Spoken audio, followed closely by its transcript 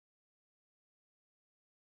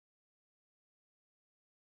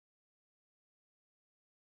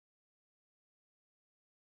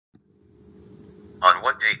On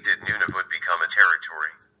what date did Nunavut become a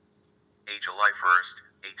territory? A. July 1st,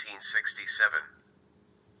 1867.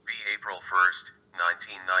 B. April 1st,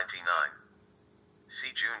 1999.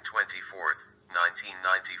 C. June 24th,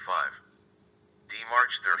 1995. D.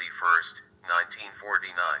 March 31st,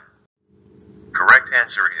 1949. Correct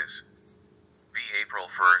answer is B. April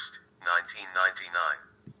 1st,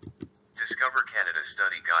 1999. Discover Canada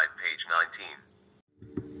Study Guide, page 19.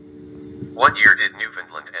 What year did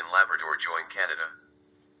Newfoundland and Labrador join Canada?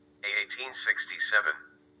 A. 1867.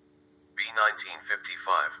 B.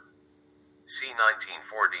 1955. C.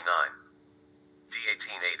 1949. D.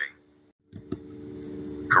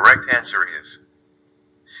 1880. Correct answer is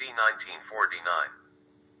C. 1949.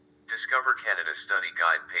 Discover Canada Study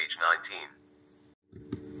Guide, page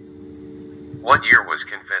 19. What year was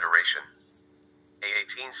Confederation? A.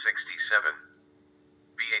 1867.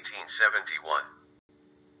 B. 1871.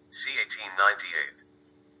 C. 1898.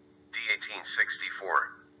 D.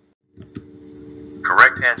 1864.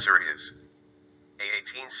 Correct answer is A.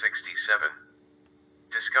 1867.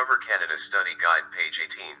 Discover Canada Study Guide, page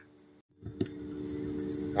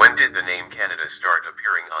 18. When did the name Canada start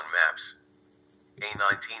appearing on maps? A.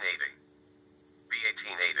 1980. B.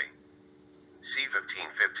 1880. C.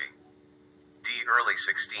 1550. D. Early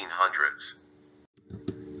 1600s.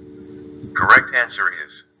 Correct answer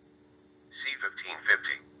is C.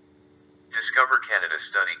 1550. Discover Canada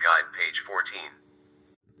Study Guide, page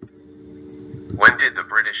 14. When did the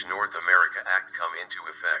British North America Act come into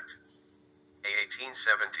effect? A.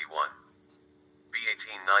 1871. B.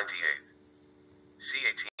 1898. C.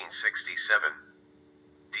 1867.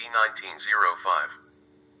 D.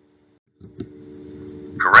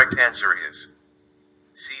 1905. Correct answer is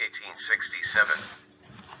C. 1867.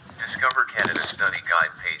 Discover Canada Study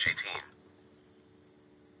Guide, page 18.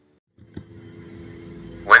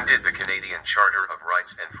 When did the Canadian Charter of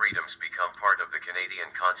Rights and Freedoms become part of the Canadian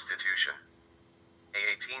Constitution? A.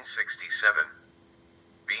 1867.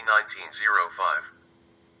 B. 1905.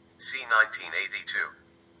 C. 1982.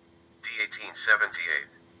 D.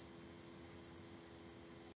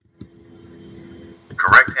 1878.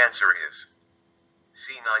 Correct answer is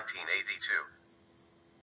C.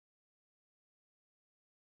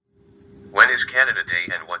 1982. When is Canada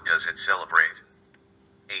Day and what does it celebrate?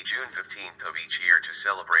 A. June 15th of each year to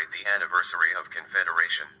celebrate the anniversary of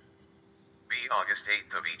Confederation. B. August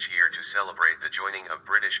 8th of each year to celebrate the joining of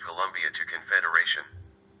British Columbia to Confederation.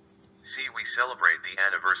 C. We celebrate the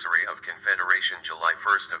anniversary of Confederation July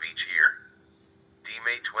 1st of each year. D.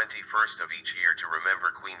 May 21st of each year to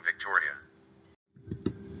remember Queen Victoria.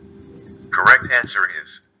 Correct answer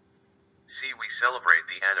is C. We celebrate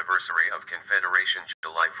the anniversary of Confederation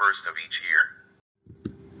July 1st of each year.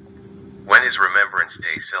 When is Remembrance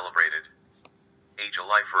Day celebrated? A.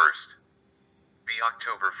 July 1st. B.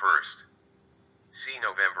 October 1st. C.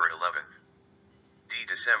 November 11th. D.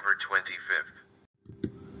 December 25th.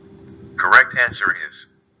 Correct answer is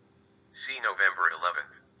C. November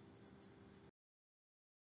 11th.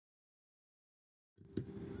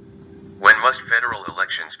 When must federal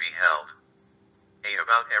elections be held? A.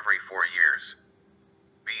 About every 4 years.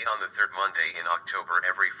 B. On the third Monday in October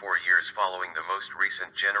every 4 years following the most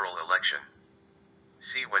recent general election.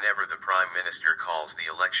 C. Whenever the Prime Minister calls the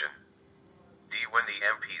election. D. When the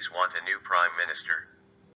MPs want a new Prime Minister.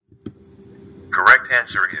 Correct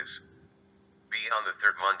answer is B. On the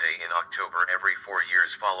third Monday in October every 4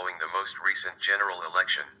 years following the most recent general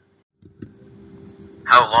election.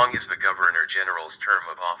 How long is the Governor General's term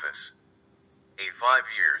of office? A. 5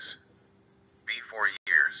 years. B. 4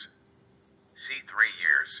 years. C. 3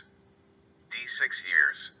 years. D. 6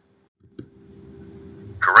 years.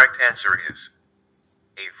 Correct answer is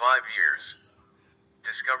A. 5 years.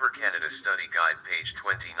 Discover Canada Study Guide, page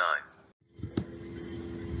 29.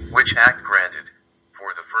 Which act granted,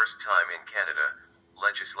 for the first time in Canada,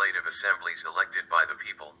 legislative assemblies elected by the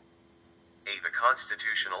people? A. The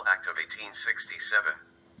Constitutional Act of 1867.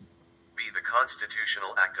 B. The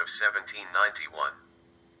Constitutional Act of 1791.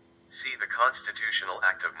 C. The Constitutional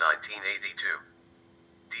Act of 1982.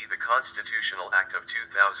 D. The Constitutional Act of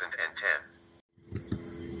 2010.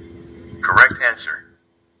 Correct answer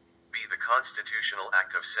B. The Constitutional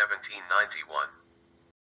Act of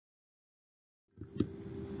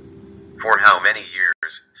 1791. For how many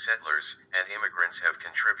years, settlers and immigrants have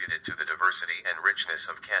contributed to the diversity and richness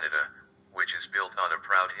of Canada, which is built on a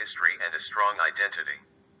proud history and a strong identity?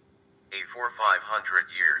 A. For 500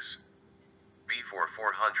 years. B. For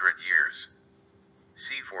 400 years.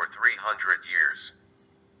 C. For 300 years.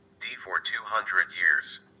 D. For 200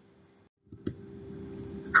 years.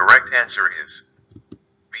 Correct answer is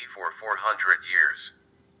B. For 400 years.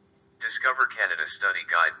 Discover Canada Study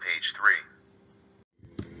Guide, page 3.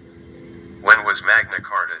 was Magna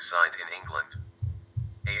Carta signed in England?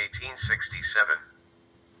 A. 1867,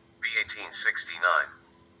 B. 1869,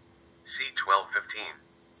 C. 1215,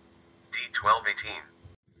 D.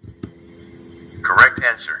 1218. Correct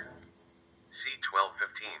answer, C.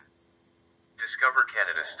 1215. Discover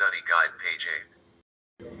Canada Study Guide, page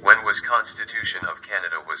 8. When was Constitution of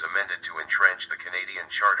Canada was amended to entrench the Canadian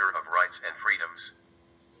Charter of Rights and Freedoms?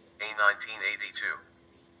 A. 1982,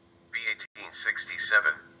 B. 1867,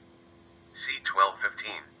 C.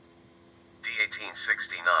 1215, D.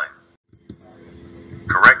 1869.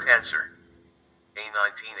 Correct answer, A.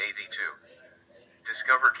 1982.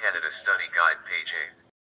 Discover Canada Study Guide, page 8.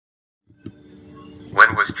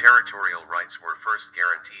 When was territorial rights were first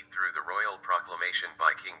guaranteed through the Royal Proclamation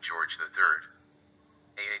by King George III?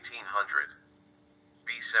 A. 1800,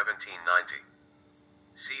 B. 1790,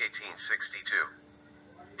 C. 1862,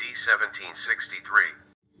 D.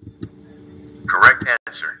 1763. Correct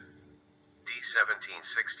answer, D.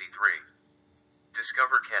 1763.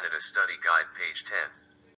 Discover Canada Study Guide, page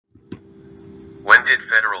 10. When did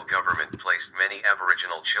federal government place many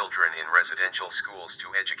Aboriginal children in residential schools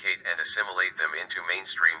to educate and assimilate them into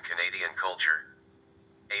mainstream Canadian culture?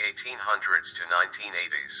 A. 1800s to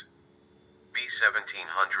 1980s, B.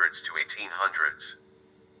 1700s to 1800s,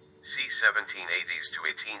 C. 1780s to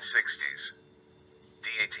 1860s, D.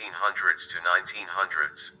 1800s to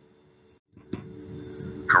 1900s.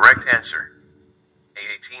 Correct answer, A.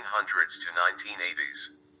 1800s to 1980s.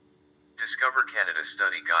 Discover Canada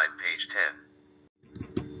Study Guide, page 10.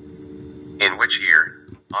 In which year,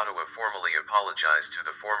 Ottawa formally apologized to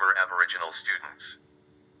the former Aboriginal students?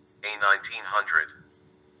 A. 1900,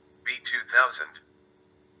 B. 2000,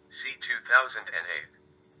 C. 2008,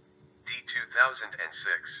 D.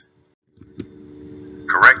 2006.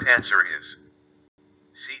 Correct answer is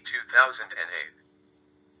C. 2008.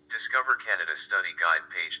 Discover Canada Study Guide,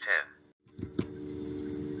 page 10.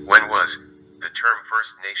 When was the term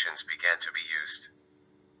First Nations began to be used?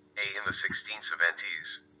 A. In the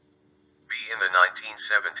 1670s, B. in the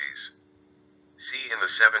 1970s, C. in the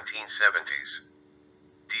 1770s,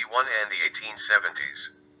 D1 and the 1870s.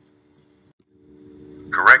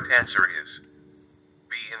 Correct answer is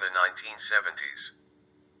B. in the 1970s.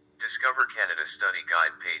 Discover Canada Study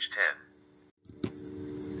Guide, page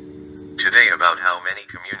 10. Today, about how many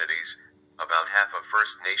communities, about half of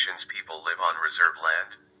First Nations people, live on reserve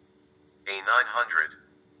land? A. 900,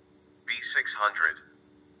 B. 600,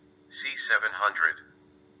 C. 700,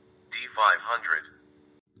 D.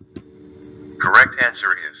 500. Correct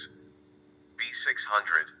answer is B.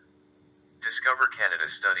 600. Discover Canada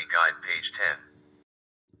Study Guide, page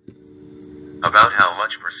 10. About how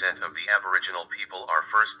much percent of the Aboriginal people are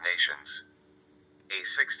First Nations? A.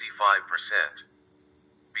 65%,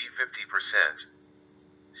 B. 50%,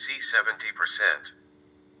 C. 70%,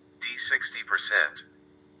 D. 60%.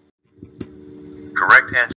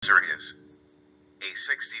 Correct answer is A.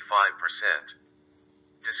 65%.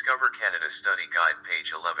 Discover Canada Study Guide,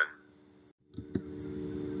 page 11.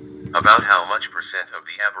 About how much percent of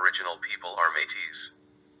the Aboriginal people are Métis?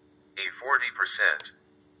 A. 40%,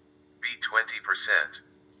 B. 20%,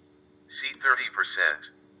 C.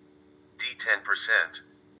 30%, D.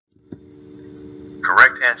 10%.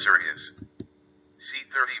 Correct answer is C.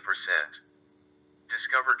 30%.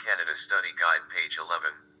 Discover Canada Study Guide, page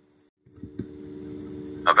 11.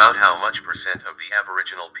 About how much percent of the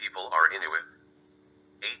Aboriginal people are Inuit?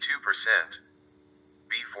 A. 2%,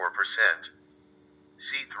 B. 4%,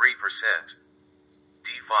 C. 3%,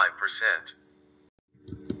 D. 5%.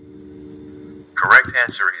 Correct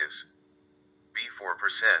answer is B.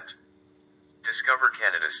 4%. Discover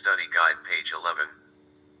Canada Study Guide, page 11.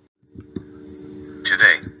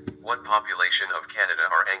 Today, what population of Canada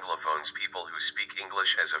are Anglophones, people who speak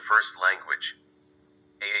English as a first language?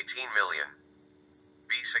 A. 18 million,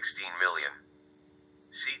 B. 16 million,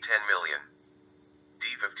 C. 10 million,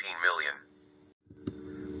 D. 15 million.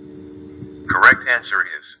 Correct answer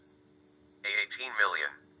is A. 18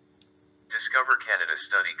 million. Discover Canada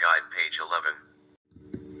Study Guide, page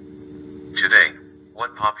 11. Today,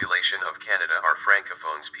 what population of Canada are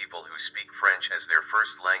Francophones, people who speak French as their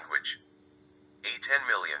first language? A. 10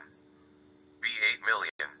 million, B. 8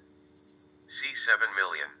 million, C. 7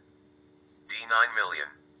 million, D. 9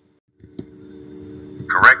 million.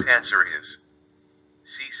 Correct answer is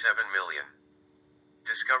C. 7 million.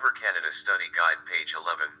 Discover Canada Study Guide, page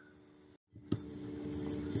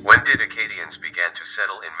 11. When did Acadians begin to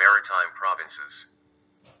settle in maritime provinces?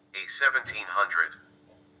 A. 1700,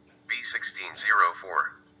 B. 1604,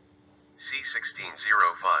 C.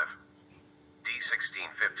 1605, D.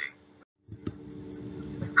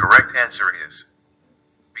 1650. Correct answer is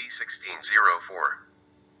B. 1604.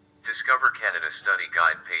 Discover Canada Study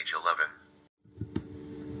Guide, page 11.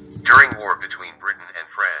 During war between Britain and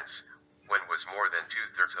France, when was more than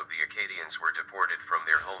two-thirds of the Acadians were deported from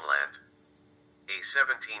their homeland? A.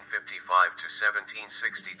 1755 to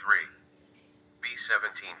 1763. B.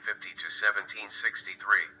 1750 to 1763.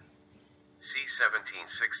 C. 1763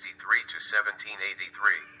 to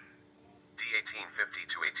 1783. D. 1850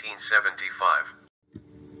 to 1875.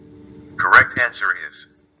 Correct answer is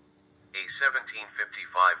A.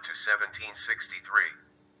 1755 to 1763.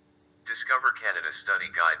 Discover Canada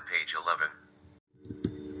Study Guide, page 11.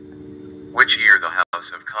 Which year the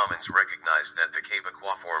House of Commons recognized that the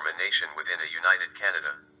Quebecois form a nation within a united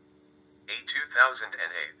Canada? A. 2008.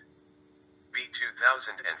 B.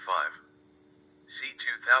 2005. C.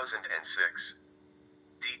 2006.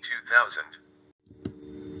 D.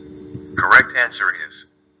 2000. Correct answer is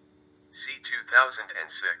C. 2006.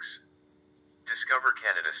 Discover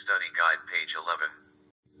Canada Study Guide, page 11.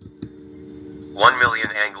 1 million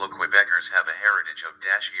Anglo-Quebecers have a heritage of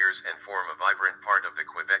dash years and form a vibrant part of the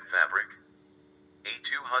Quebec fabric. A.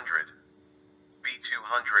 200. B.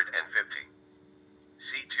 250.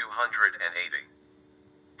 C. 280.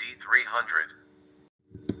 D.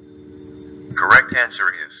 300. Correct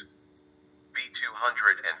answer is B.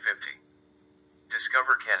 250.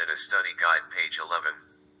 Discover Canada Study Guide, page 11.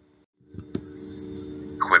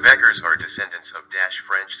 Quebecers are descendants of dash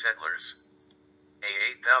French settlers. A.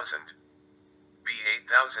 8,000. B.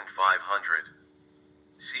 8,500.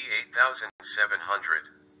 C. 8,700.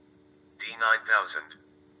 D.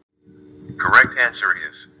 9,000. Correct answer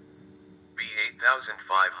is B. 8,500.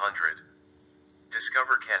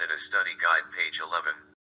 Discover Canada Study Guide, page 11.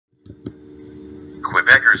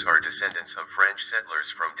 Quebecers are descendants of French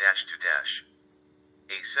settlers from dash to dash.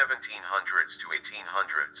 A. 1700s to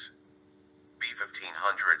 1800s. B.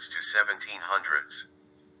 1500s to 1700s.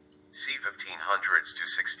 C. 1500s to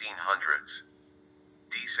 1600s.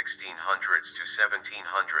 D. 1600s to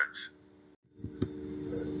 1700s.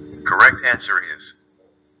 Correct answer is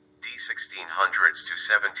D. 1600s to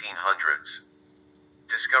 1700s.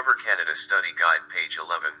 Discover Canada Study Guide, page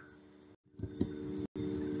 11.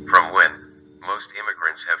 From when most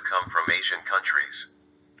immigrants have come from Asian countries?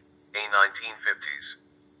 A. 1950s.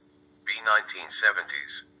 B.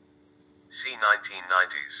 1970s. C.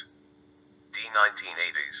 1990s. D.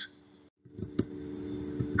 1980s.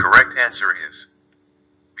 Correct answer is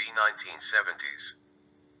B. 1970s.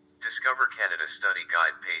 Discover Canada Study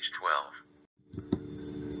Guide, page 12.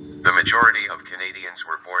 The majority of Canadians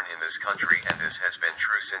were born in this country, and this has been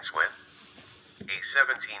true since when? A.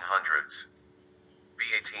 1700s. B.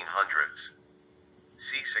 1800s.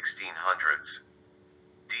 C. 1600s.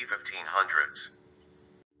 D. 1500s.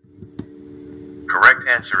 Correct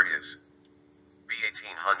answer is B.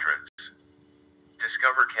 1800s.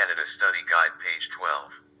 Discover Canada Study Guide, page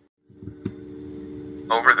 12.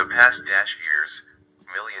 Over the past dash years,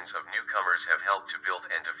 millions of newcomers have helped to build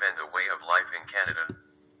and defend a way of life in Canada.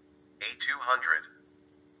 A. 200.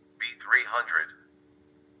 B. 300.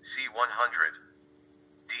 C. 100.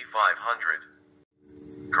 D.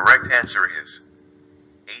 500. Correct answer is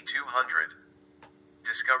A. 200.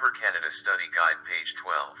 Discover Canada Study Guide, page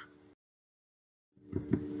 12.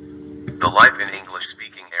 The life in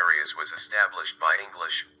English-speaking areas was established by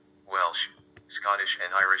English, Welsh, Scottish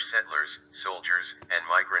and Irish settlers, soldiers, and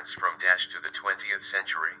migrants from dash to the 20th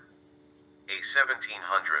century. A.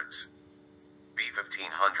 1700s. B.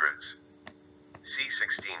 1500s. C.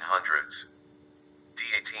 1600s. D.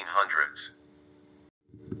 1800s.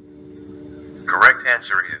 Correct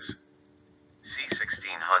answer is C.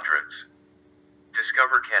 1600s.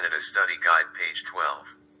 Discover Canada Study Guide, page 12.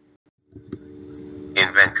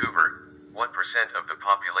 In Vancouver, what percent of the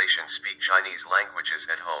population speak Chinese languages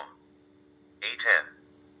at home? A. 10.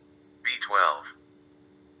 B. 12.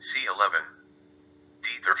 C. 11. D.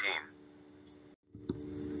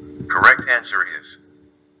 13. Correct answer is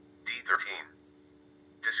D. 13.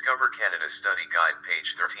 Discover Canada Study Guide,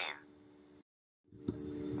 page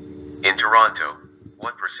 13. In Toronto,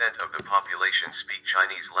 what percent of the population speak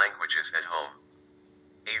Chinese languages at home?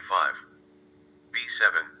 A. 5. B.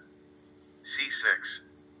 7. C. 6.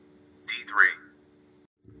 D. 3.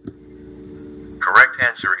 Correct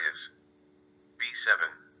answer is B. 7.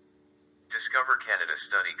 Discover Canada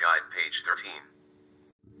Study Guide, page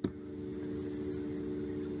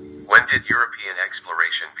 13. When did European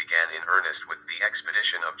exploration begin in earnest with the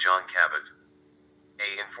expedition of John Cabot? A.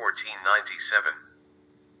 In 1497.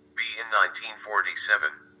 B. in 1947.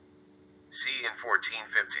 C. in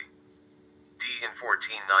 1450. D. in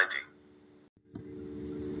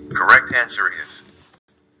 1490. Correct answer is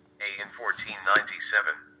A. in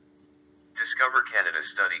 1497. Discover Canada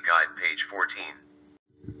Study Guide, page 14.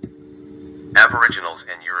 Aboriginals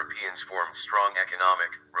and Europeans formed strong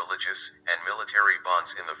economic, religious, and military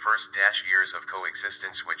bonds in the first years of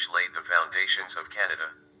coexistence, which laid the foundations of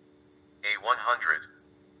Canada. A100,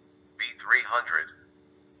 B300,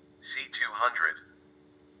 C200,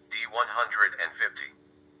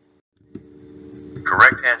 D150.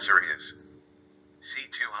 Correct answer is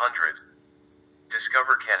C200.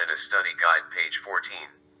 Discover Canada Study Guide, page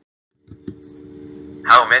 14.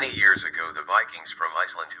 How many years ago the Vikings from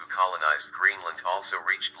Iceland who colonized Greenland also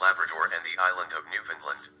reached Labrador and the island of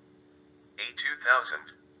Newfoundland? A2000,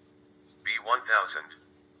 B1000,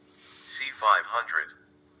 C500,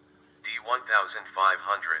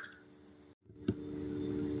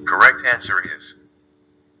 D1500. Correct answer is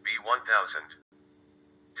B1000.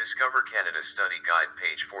 Discover Canada Study Guide,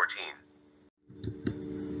 page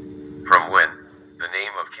 14. From when the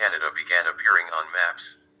name of Canada began appearing on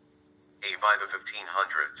maps? A. By the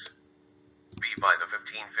 1500s. B. By the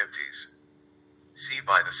 1550s. C.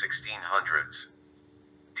 By the 1600s.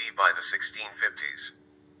 D. By the 1650s.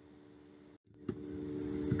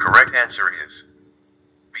 Correct answer is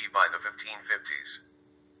B. By the 1550s.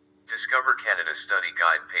 Discover Canada Study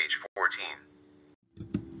Guide, page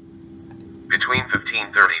 14. Between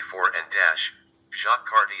 1534 and Jacques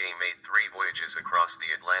Cartier made 3 voyages across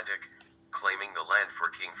the Atlantic, claiming the land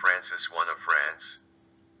for King Francis I of France.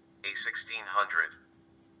 A 1600,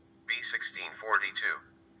 B 1642,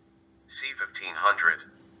 C 1500,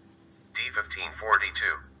 D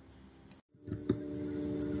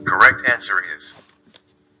 1542. Correct answer is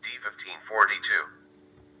D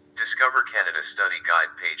 1542. Discover Canada Study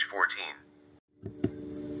Guide, page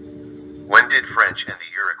 14. When did French and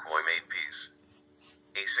the Iroquois made peace?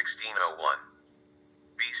 A 1601,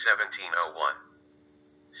 B 1701,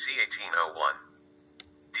 C 1801,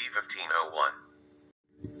 D 1501.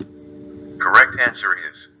 Correct answer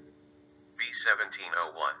is B 1701.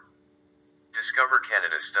 Discover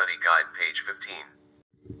Canada Study Guide, page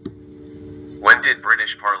 15. When did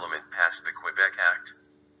British Parliament pass the Quebec Act?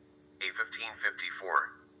 A 1554,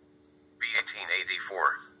 B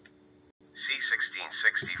 1884, C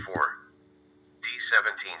 1664, D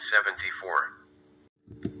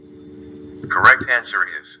 1774. Correct answer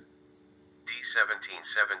is D 1774.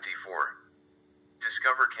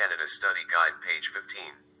 Discover Canada Study Guide, page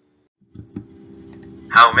 15.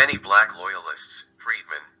 How many black loyalists,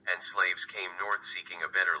 freedmen, and slaves came north seeking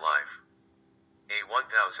a better life? A 1000,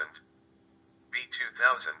 B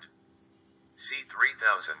 2000, C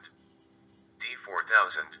 3000, D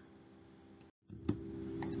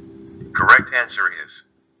 4000. Correct answer is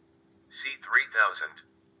C 3000.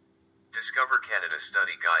 Discover Canada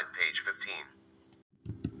Study Guide, page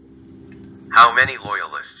 15. How many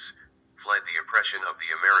loyalists fled the oppression of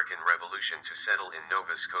the American Revolution to settle in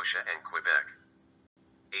Nova Scotia and Quebec?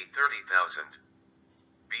 A 30,000,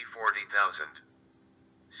 B 40,000,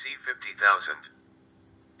 C 50,000,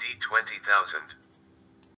 D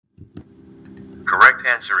 20,000. Correct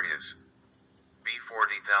answer is B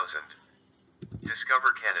 40,000.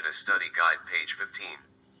 Discover Canada Study Guide, page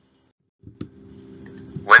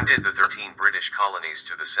 15. When did the 13 British colonies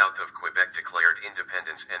to the south of Quebec declared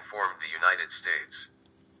independence and formed the United States?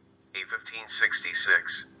 A 1566,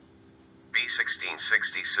 B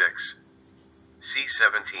 1666, C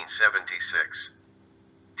 1776,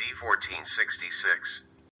 D 1466.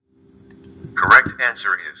 Correct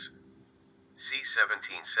answer is C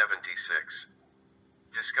 1776.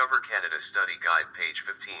 Discover Canada Study Guide, page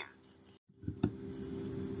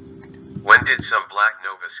 15. When did some black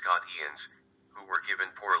Nova Scotians, who were given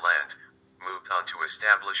poor land, moved on to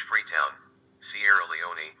establish Freetown, Sierra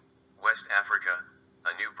Leone, West Africa,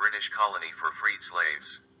 a new British colony for freed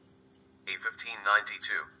slaves? A 1592,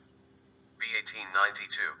 B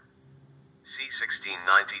 1892, C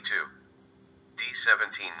 1692, D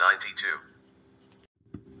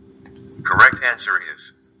 1792. Correct answer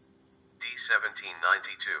is D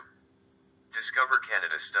 1792. Discover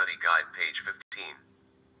Canada Study Guide, page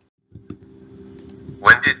 15.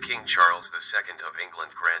 When did King Charles II of England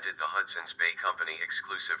granted the Hudson's Bay Company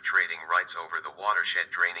exclusive trading rights over the watershed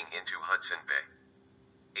draining into Hudson Bay?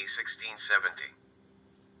 A 1670,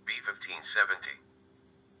 B 1570,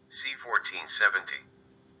 C 1470,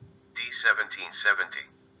 D 1770.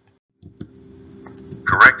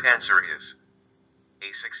 Correct answer is A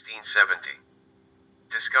 1670.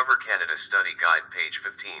 Discover Canada Study Guide, page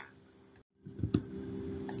 15.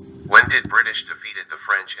 When did British defeated the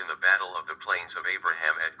French in the Battle of the Plains of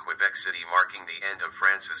Abraham at Quebec City, marking the end of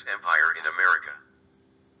France's empire in America?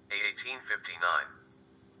 A 1859,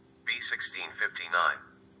 B 1659,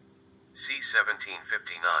 C 1759,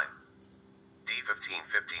 D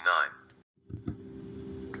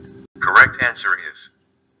 1559. Correct answer is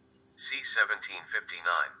C. 1759.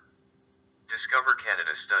 Discover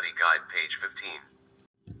Canada Study Guide, page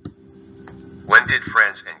 15. When did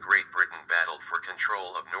France and Great Britain battle for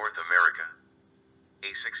control of North America?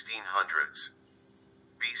 A. 1600s.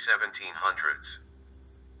 B. 1700s.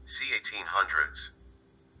 C. 1800s.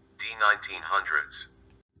 D. 1900s.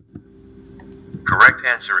 Correct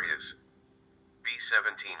answer is B.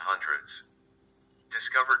 1700s.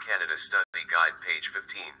 Discover Canada Study Guide, page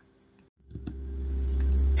 15.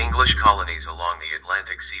 English colonies along the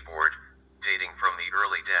Atlantic seaboard, dating from the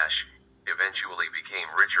early dash, eventually became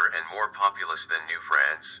richer and more populous than New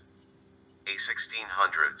France. A.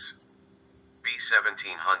 1600s. B.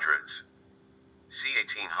 1700s. C.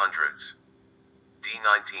 1800s. D.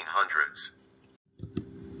 1900s.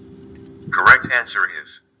 Correct answer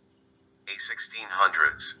is A.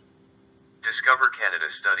 1600s. Discover Canada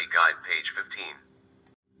Study Guide, page 15.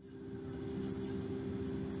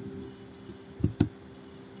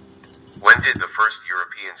 When did the first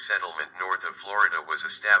European settlement north of Florida was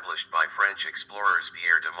established by French explorers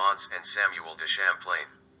Pierre de Monts and Samuel de Champlain?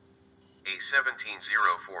 A.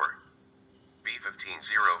 1704. B.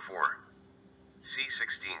 1504. C.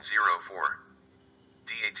 1604.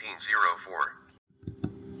 D.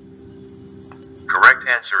 1804. Correct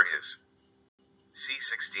answer is C.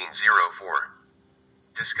 1604.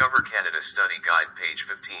 Discover Canada Study Guide, page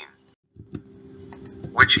 15.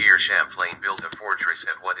 Which year Champlain built a fortress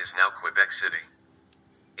at what is now Quebec City?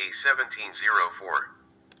 A. 1704.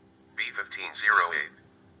 B. 1508.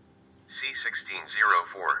 C.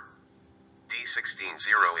 1604. D.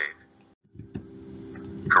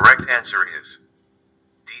 1608. Correct answer is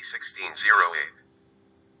D. 1608.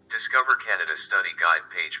 Discover Canada Study Guide,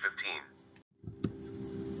 page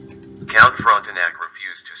 15. Count Frontenac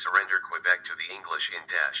refused to surrender Quebec to the English in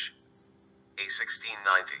dash. A.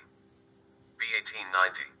 1690. B.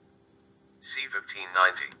 1890. C.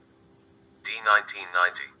 1590. D.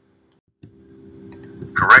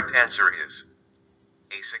 1990. Correct answer is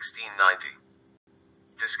A. 1690.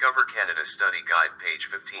 Discover Canada Study Guide, page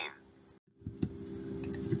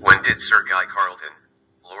 15. When did Sir Guy Carleton,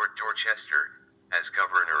 Lord Dorchester, as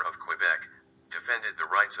Governor of Quebec, defended the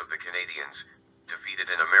rights of the Canadians,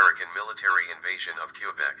 defeated an American military invasion of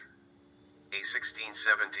Quebec? A.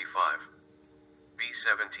 1675. B.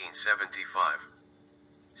 1775.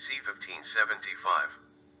 C. 1575.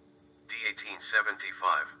 D.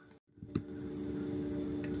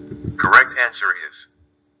 1875. Correct answer is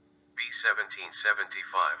B. 1775.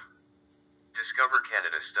 Discover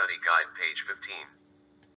Canada Study Guide, page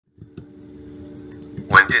 15.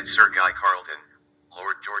 When did Sir Guy Carleton,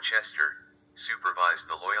 Lord Dorchester, supervise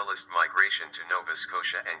the Loyalist migration to Nova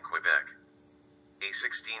Scotia and Quebec? A.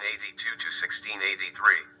 1682 to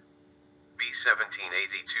 1683. B.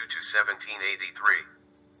 1782 to 1783.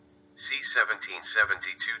 C.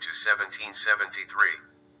 1772 to 1773.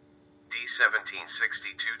 D.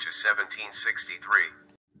 1762 to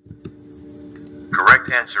 1763. Correct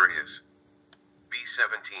answer is B.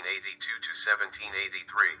 1782 to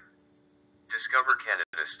 1783. Discover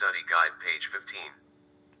Canada Study Guide, page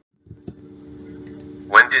 15.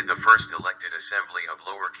 When did the first elected Assembly of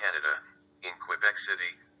Lower Canada, in Quebec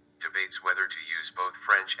City, debates whether to use both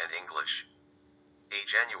French and English? A.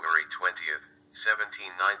 January 20th,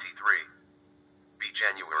 1793. B.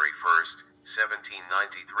 January 1st,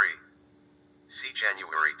 1793. C.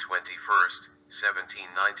 January 21st,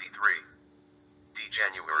 1793. D.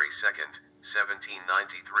 January 2nd,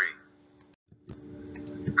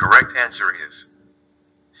 1793. Correct answer is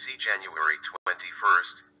C. January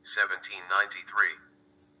 21st,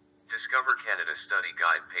 1793. Discover Canada Study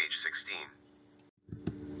Guide, page 16.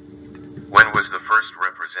 When was the first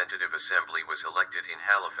Representative Assembly was elected in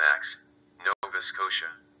Halifax, Nova Scotia?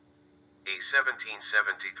 A.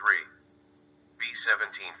 1773. B.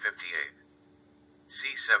 1758.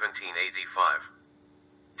 C. 1785.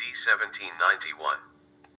 D.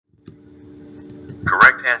 1791.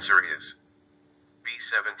 Correct answer is B.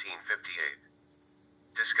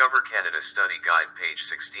 1758. Discover Canada Study Guide, page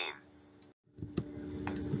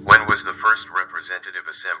 16. When was the first Representative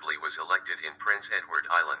Assembly was elected in Prince Edward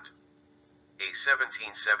Island? A.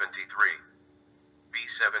 1773. B.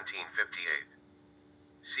 1758.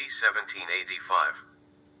 C. 1785.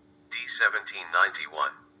 D.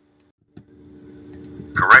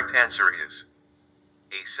 1791. Correct answer is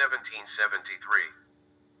A. 1773.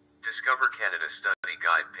 Discover Canada Study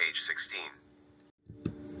Guide, page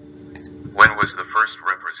 16. When was the first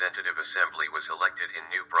Representative Assembly was elected in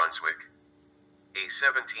New Brunswick? A.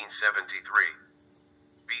 1773.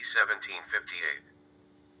 B. 1758.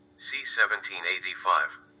 C.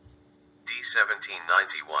 1785. D.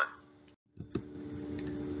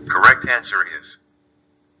 1791. Correct answer is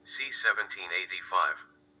C. 1785.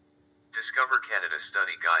 Discover Canada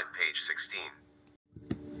Study Guide, page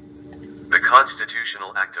 16. The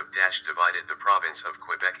Constitutional Act of divided the province of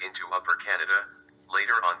Quebec into Upper Canada,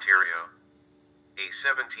 later Ontario. A.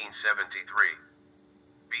 1773.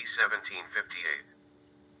 B. 1758.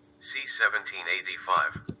 C.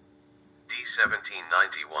 1785. D.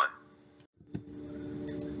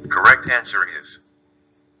 1791. Correct answer is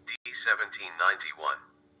D.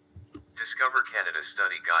 1791. Discover Canada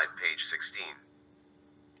Study Guide, page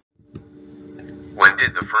 16. When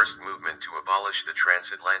did the first movement to abolish the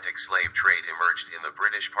transatlantic slave trade emerged in the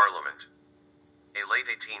British Parliament? A. Late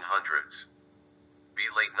 1800s. B.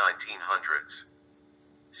 Late 1900s.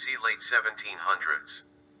 C. Late 1700s.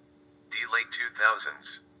 D. Late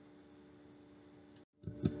 2000s.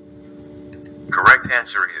 Correct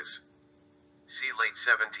answer is C. Late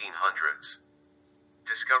 1700s.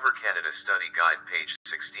 Discover Canada Study Guide, page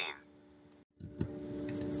 16.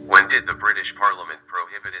 When did the British Parliament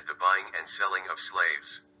prohibited the buying and selling of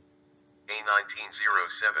slaves? A.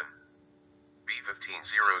 1907. B.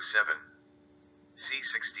 1507. C.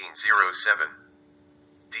 1607.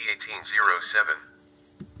 D. 1807.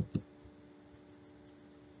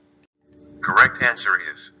 Correct answer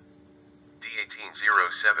is D.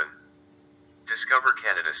 1807. Discover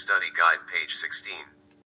Canada Study Guide, page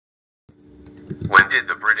 16. When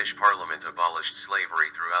did the British Parliament abolish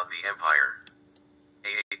slavery throughout the Empire?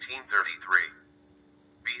 A. 1833.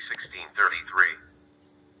 B. 1633.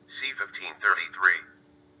 C. 1533.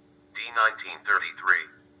 D.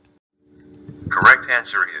 1933. Correct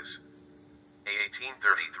answer is A.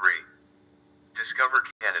 1833. Discover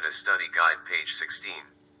Canada Study Guide, page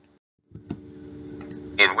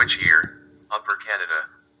 16. In which year, Upper Canada,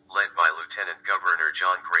 led by Lieutenant Governor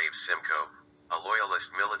John Graves Simcoe, a Loyalist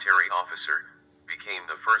military officer, became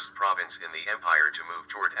the first province in the Empire to move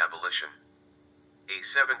toward abolition? A.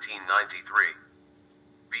 1793.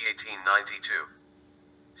 B. 1892.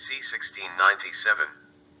 C. 1697.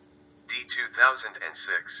 D.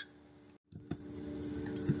 2006.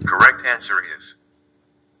 Correct answer is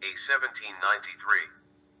A. 1793.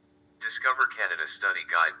 Discover Canada Study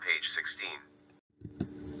Guide, page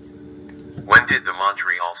 16. When did the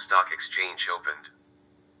Montreal Stock Exchange opened?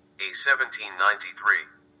 A. 1793.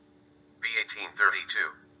 B.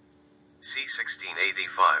 1832. C.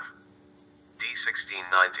 1685. D.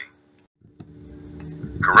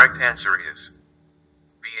 1690. Correct answer is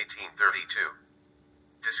B. 1832.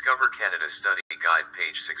 Discover Canada Study Guide,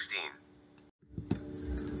 page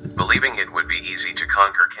 16. Believing it would be easy to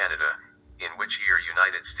conquer Canada, in which year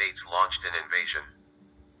United States launched an invasion?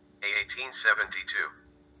 A. 1872.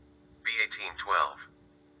 B. 1812.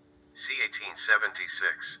 C.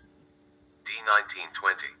 1876. D.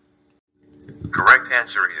 1920. Correct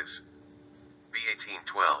answer is B.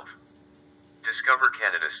 1812. Discover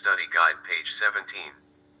Canada Study Guide, page 17.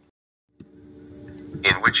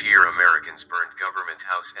 In which year Americans burned Government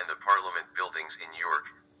House and the Parliament buildings in York,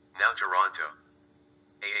 now Toronto?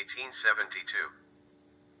 A. 1872.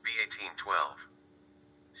 B. 1812.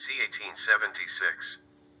 C. 1876.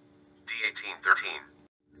 D.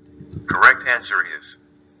 1813. Correct answer is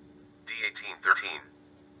D. 1813.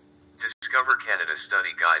 Discover Canada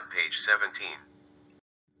Study Guide, page 17.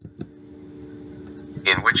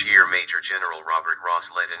 In which year Major General Robert Ross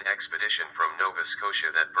led an expedition from Nova Scotia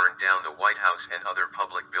that burned down the White House and other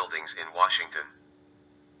public buildings in Washington?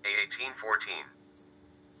 A. 1814.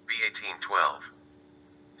 B. 1812.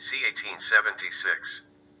 C. 1876.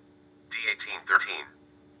 D. 1813.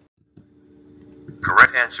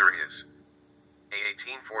 Correct answer is A.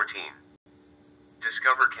 1814.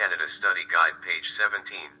 Discover Canada Study Guide, page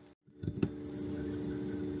 17.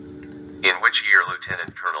 In which year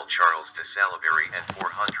Lieutenant Colonel Charles de Salaberry and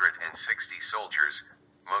 460 soldiers,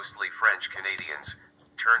 mostly French Canadians,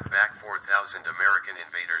 turned back 4,000 American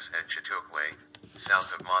invaders at Chateauguay,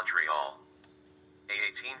 south of Montreal? A.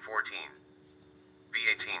 1814. B.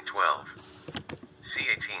 1812. C.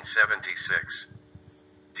 1876.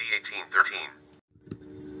 D.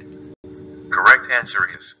 1813. Correct answer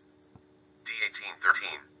is D.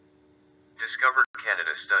 1813. Discover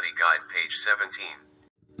Canada Study Guide, page 17.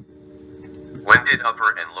 When did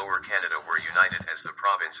Upper and Lower Canada were united as the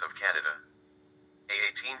province of Canada? A.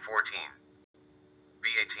 1814.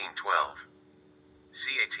 B. 1812.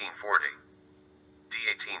 C. 1840. D.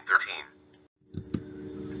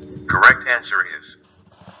 1813. Correct answer is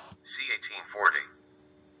C. 1840.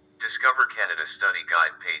 Discover Canada Study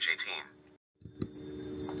Guide, page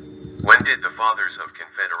 18. When did the Fathers of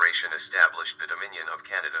Confederation establish the Dominion of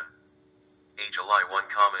Canada? A. July 1,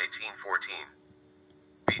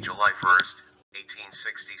 1814. B. July 1st,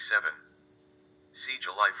 1867. C.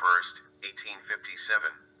 July 1st, 1857.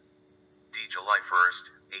 July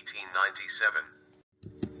 1st,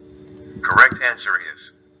 1897. Correct answer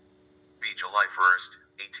is B. July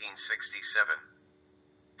 1st, 1867.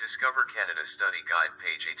 Discover Canada Study Guide,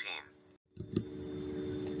 page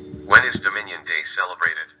 18. When is Dominion Day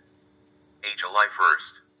celebrated? A. July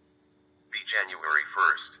 1st. B. January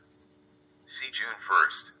 1st. C. June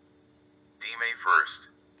 1st. D. May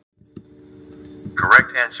 1st.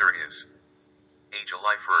 Correct answer is A.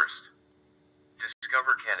 July 1st.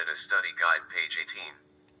 Discover Canada Study Guide, page 18.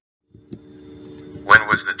 When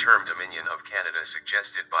was the term Dominion of Canada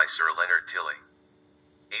suggested by Sir Leonard Tilley?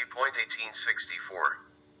 A. 1864.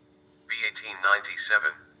 B. 1897.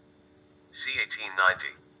 C. 1890.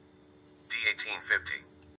 D.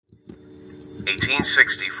 1850.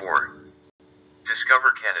 1864.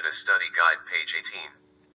 Discover Canada Study Guide, page 18.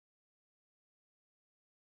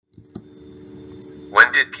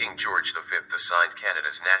 When did King George V assign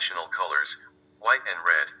Canada's national colors, white and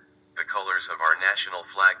red, the colors of our national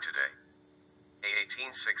flag today? A.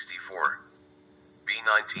 1864. B.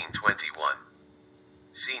 1921.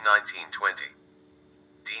 C. 1920.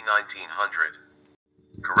 D.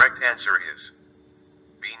 1900. Correct answer is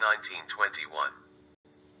B. 1921.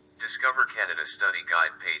 Discover Canada Study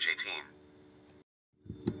Guide, page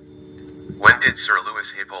 18. When did Sir Louis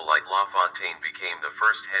Hippolyte Lafontaine became the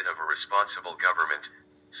first head of a responsible government,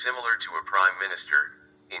 similar to a prime minister,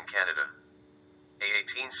 in Canada? A.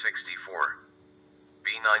 1864. B.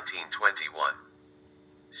 1921.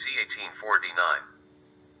 C. 1849.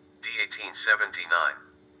 D.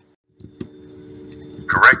 1879.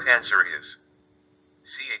 Correct answer is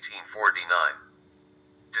C. 1849.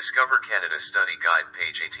 Discover Canada Study Guide,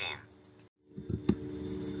 page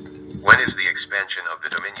 18. When is the expansion of the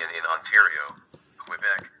Dominion in Ontario,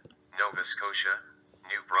 Quebec, Nova Scotia,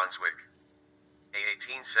 New Brunswick? A.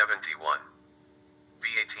 1871. B.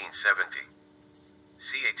 1870.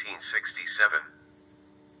 C. 1867.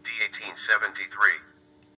 D. 1873.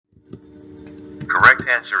 Correct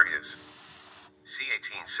answer is C.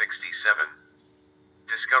 1867.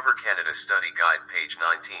 Discover Canada Study Guide, page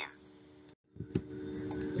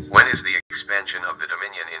 19. When is the expansion of the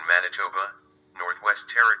Dominion in Manitoba,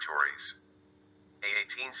 Northwest Territories? A.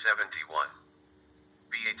 1871.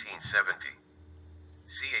 B. 1870.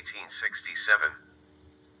 C. 1867.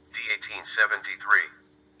 D.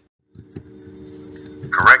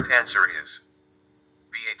 1873. Correct answer is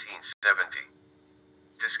B. 1870.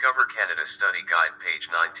 Discover Canada Study Guide,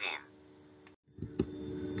 page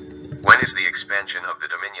 19. When is the expansion of the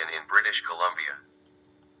Dominion in British Columbia?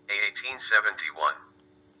 A. 1871.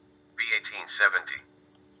 B. 1870.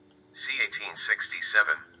 C.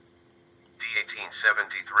 1867. D.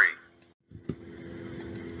 1873.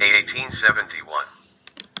 A. 1871.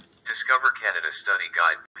 Discover Canada Study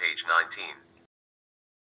Guide, page 19.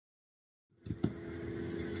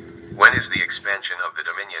 When is the expansion of the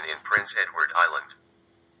Dominion in Prince Edward Island?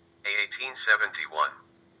 A. 1871.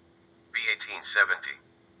 B. 1870.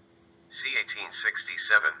 C.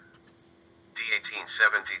 1867. D.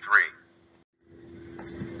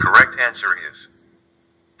 1873. Correct answer is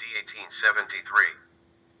D. 1873.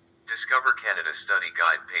 Discover Canada Study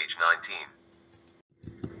Guide, page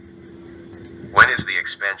 19. When is the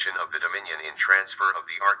expansion of the Dominion in transfer of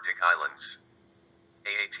the Arctic Islands?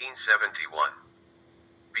 A. 1871.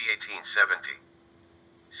 B. 1870.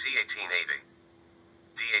 C. 1880.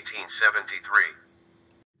 D.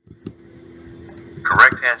 1873.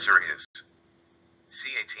 Correct answer is C.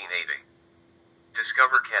 1880.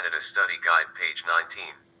 Discover Canada Study Guide, page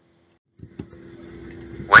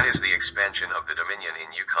 19. When is the expansion of the Dominion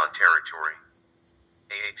in Yukon Territory?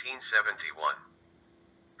 A. 1871.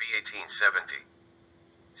 B. 1870.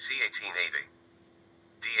 C. 1880.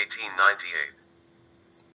 D. 1898.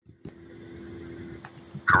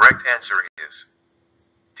 Correct answer is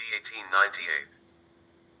D. 1898.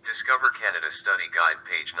 Discover Canada Study Guide,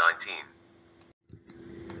 page 19.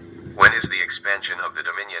 When is the expansion of the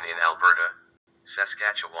Dominion in Alberta,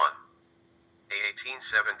 Saskatchewan? A.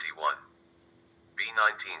 1871. B.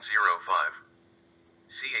 1905.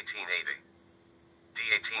 C. 1880. D.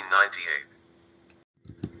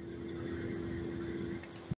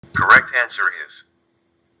 1898. Correct answer is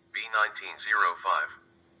B. 1905.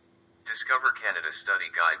 Discover Canada Study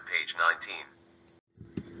Guide, page 19.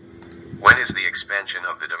 When is the expansion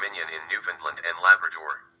of the Dominion in Newfoundland and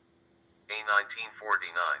Labrador? A.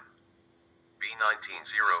 1949. B.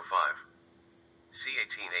 1905. C.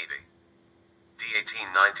 1880. D.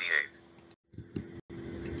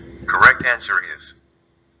 1898. Correct answer is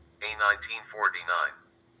A. 1949.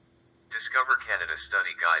 Discover Canada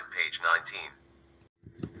Study Guide, page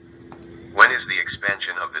 19. When is the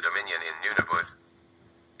expansion of the Dominion in Nunavut?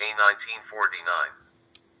 A. 1949.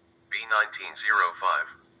 B 1905,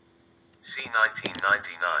 C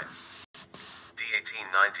 1999, D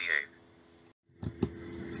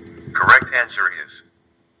 1898. Correct answer is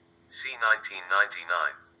C 1999.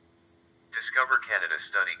 Discover Canada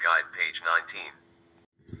Study Guide, page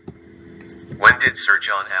 19. When did Sir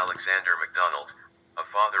John Alexander Macdonald, a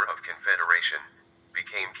father of Confederation,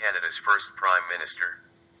 became Canada's first Prime Minister?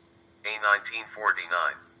 A 1949,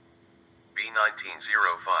 B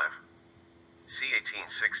 1905, C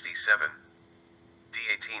 1867, D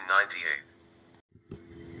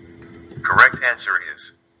 1898. Correct answer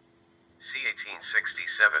is C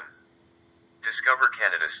 1867. Discover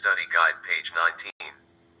Canada Study Guide, page 19.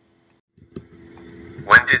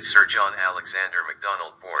 When did Sir John Alexander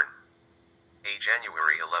Macdonald born? A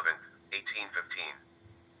January 11th, 1815,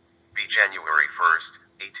 B January 1st,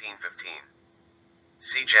 1815,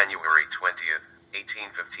 C January 20th,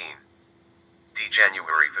 1815, D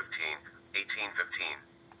January 15th,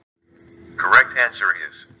 1815. Correct answer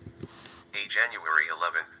is A January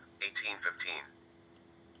 11th, 1815.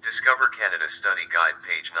 Discover Canada Study Guide,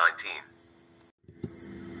 page 19.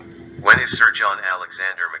 When is Sir John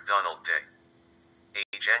Alexander Macdonald Day? A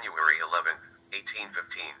January 11th,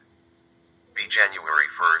 1815, B January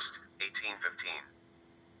 1st, 1815,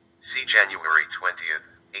 C January 20th,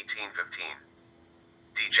 1815,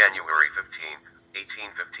 D January 15th,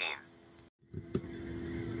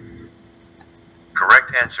 1815.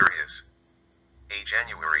 Correct answer is A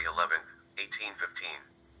January 11th, 1815.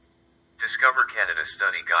 Discover Canada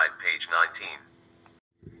Study Guide, page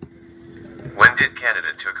 19. When did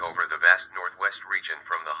Canada took over the vast Northwest region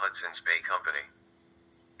from the Hudson's Bay Company?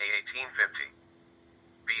 A 1850,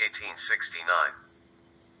 B 1869,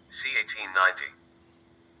 C 1890,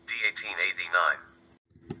 D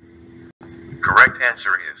 1889. Correct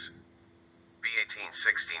answer is B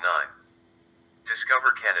 1869.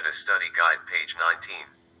 Discover Canada Study Guide, page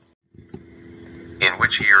 19. In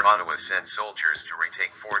which year Ottawa sent soldiers to retake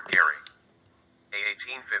Fort Garry? A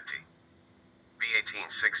 1850, B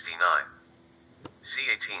 1869, C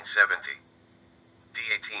 1870, D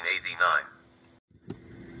 1889.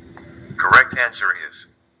 Correct answer is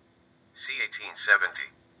C 1870.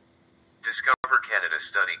 Discover Canada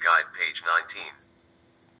Study Guide, page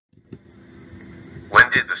 19.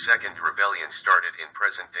 When did the Second Rebellion started in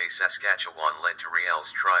present-day Saskatchewan led to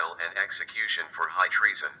Riel's trial and execution for high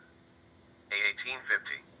treason? A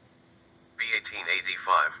 1850, B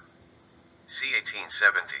 1885, C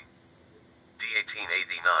 1870, D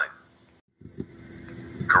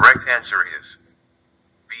 1889. Correct answer is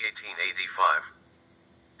B 1885.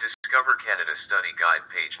 Discover Canada Study Guide,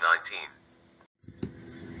 page 19.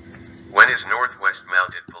 When is Northwest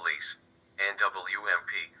Mounted Police,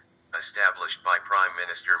 NWMP, established by Prime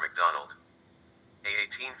Minister Macdonald? A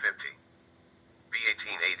 1850, B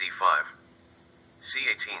 1885, C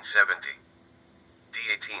 1870, D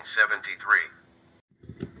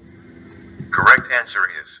 1873. Correct answer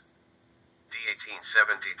is D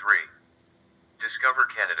 1873. Discover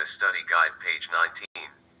Canada Study Guide, page 19.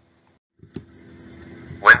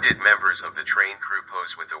 When did members of the train crew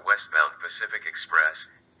pose with the westbound Pacific Express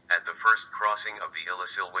at the first crossing of the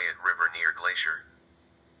Illecillewaet River near Glacier?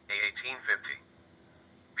 A 1850,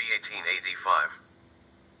 B 1885,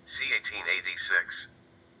 C 1886,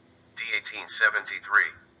 D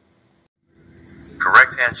 1873.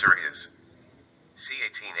 Correct answer is C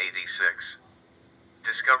 1886.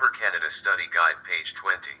 Discover Canada Study Guide, page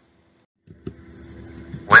 20.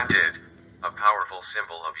 When did a powerful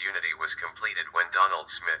symbol of unity was completed when Donald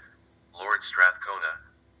Smith, Lord Strathcona,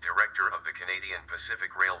 Director of the Canadian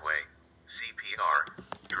Pacific Railway, CPR,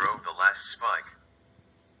 drove the last spike?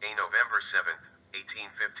 A November 7th,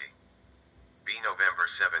 1850, B November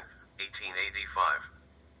 7th, 1885,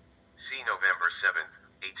 C November 7th,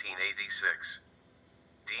 1886,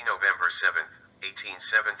 D November 7th,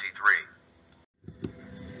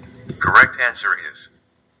 1873. Correct answer is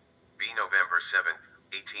B November 7th,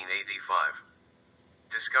 1885.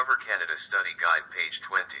 Discover Canada Study Guide, page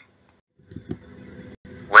 20.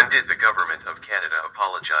 When did the Government of Canada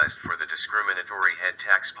apologize for the discriminatory head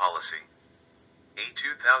tax policy? A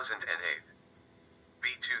 2008,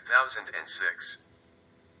 B 2006,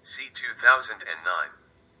 C 2009,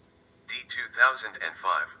 D 2005.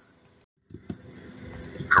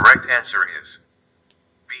 Correct answer is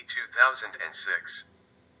B 2006.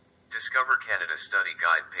 Discover Canada Study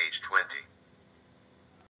Guide, page 20.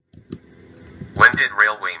 When did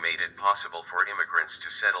railway made it possible for immigrants to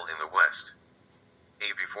settle in the West? A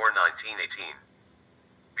before 1918,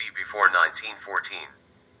 B before 1914,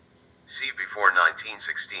 C before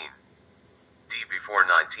 1916, D before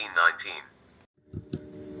 1919.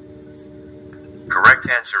 Correct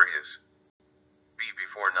answer is B before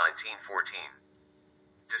 1914.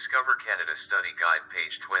 Discover Canada Study Guide,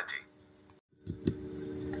 page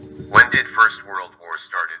 20. When did First World War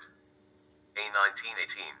started? A.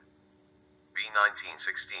 1918. B.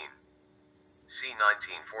 1916. C.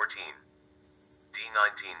 1914. D.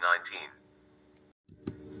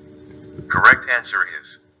 1919. Correct answer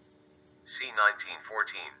is C.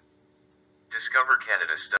 1914. Discover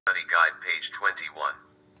Canada Study Guide, page 21.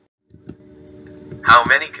 How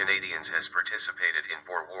many Canadians has participated in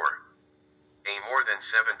Boer War? A. More than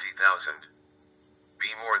 70,000. B.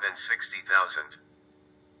 More than 60,000.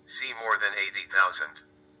 C. More than 80,000.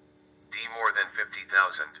 D. More than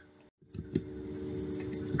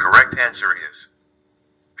 50,000. Correct answer is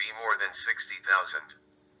B. More than 60,000.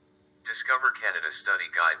 Discover Canada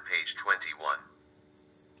Study Guide, page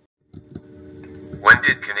 21. When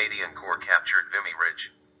did Canadian Corps captured Vimy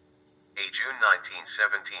Ridge? A. June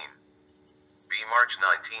 1917. B. March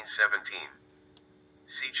 1917.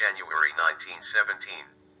 C. January 1917.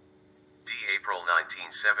 D. April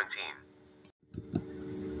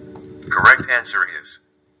 1917. Correct answer is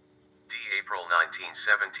D. April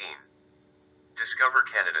 1917. Discover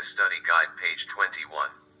Canada Study Guide, page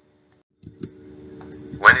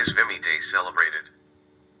 21. When is Vimy Day celebrated?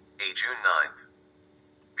 A. June 9th.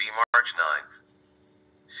 B. March 9th.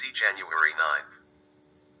 C. January 9th.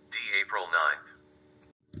 D. April 9th.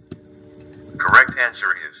 Correct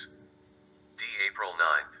answer is D. April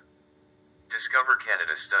 9th. Discover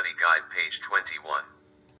Canada Study Guide, page 21.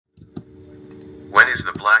 When is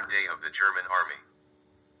the Black Day of the German Army?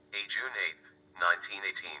 A. June 8th,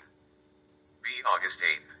 1918. B. August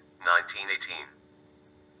 8th, 1918.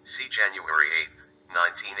 C. January 8th,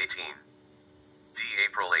 1918. D.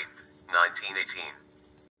 April 8th,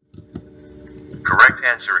 1918. Correct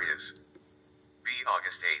answer is B.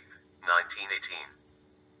 August 8th, 1918.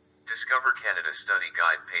 Discover Canada Study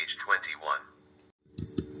Guide, page 21.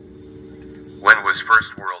 When was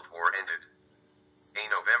First World War ended? A.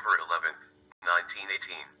 November 11th,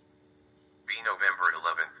 1918. B. November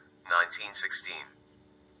 11th, 1916.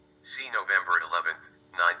 C. November 11th,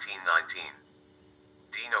 1919.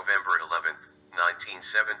 D. November 11th,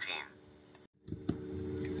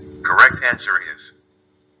 1917. Correct answer is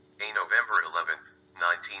A. November 11th,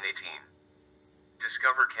 1918.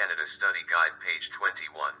 Discover Canada Study Guide, page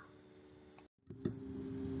 21.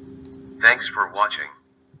 Thanks for watching.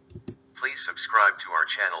 Please subscribe to our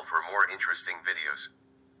channel for more interesting videos.